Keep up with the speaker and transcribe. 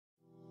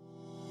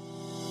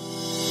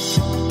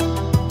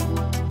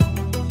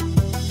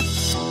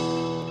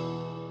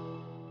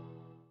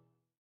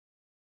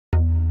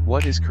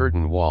What is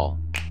curtain wall?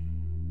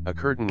 A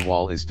curtain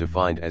wall is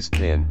defined as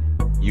thin,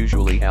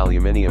 usually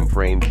aluminium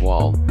framed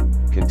wall,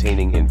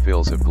 containing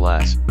infills of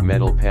glass,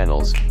 metal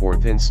panels, or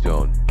thin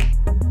stone.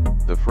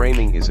 The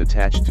framing is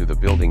attached to the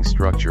building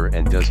structure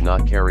and does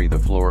not carry the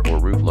floor or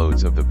roof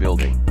loads of the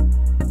building.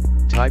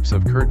 Types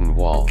of curtain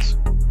walls.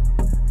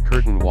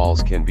 Curtain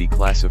walls can be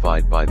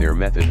classified by their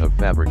method of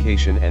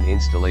fabrication and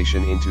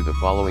installation into the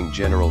following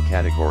general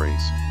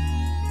categories: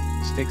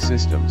 stick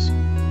systems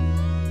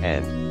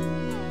and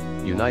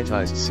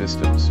unitized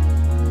systems.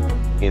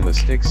 In the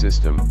stick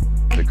system,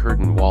 the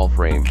curtain wall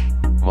frame,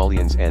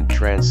 mullions and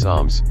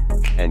transoms,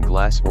 and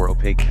glass or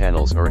opaque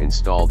panels are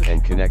installed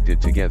and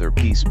connected together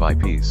piece by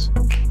piece.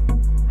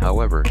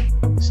 However,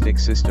 stick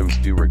systems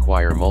do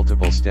require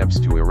multiple steps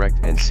to erect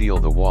and seal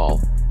the wall,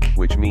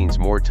 which means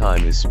more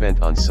time is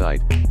spent on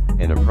site.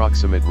 An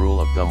approximate rule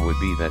of thumb would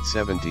be that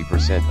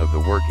 70% of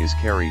the work is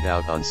carried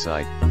out on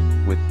site,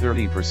 with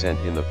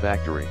 30% in the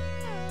factory.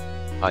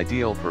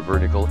 Ideal for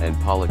vertical and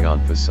polygon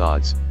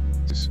facades.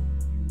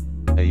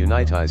 A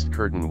unitized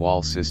curtain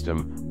wall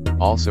system,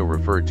 also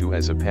referred to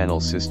as a panel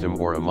system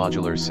or a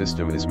modular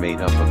system, is made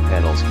up of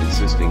panels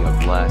consisting of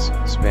glass,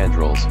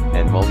 spandrels,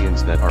 and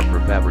mullions that are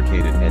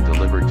prefabricated and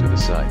delivered to the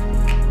site.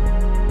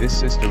 This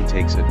system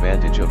takes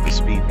advantage of the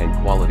speed and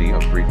quality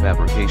of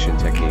prefabrication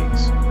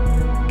techniques.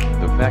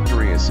 The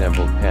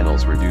factory-assembled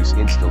panels reduce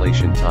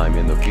installation time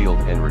in the field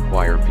and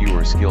require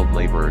fewer skilled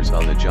laborers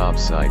on the job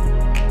site,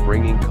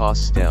 bringing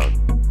costs down.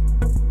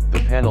 The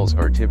panels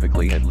are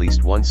typically at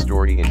least 1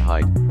 story in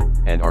height,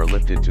 and are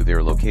lifted to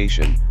their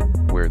location,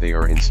 where they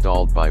are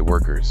installed by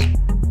workers.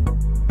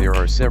 There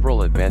are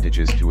several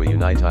advantages to a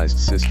unitized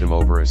system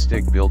over a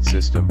stick-built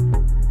system.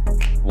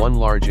 One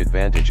large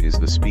advantage is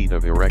the speed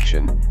of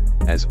erection,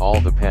 as all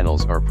the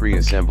panels are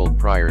pre-assembled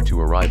prior to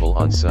arrival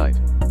on site.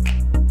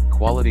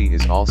 Quality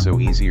is also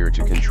easier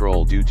to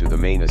control due to the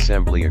main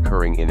assembly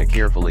occurring in a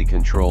carefully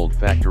controlled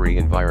factory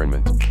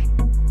environment.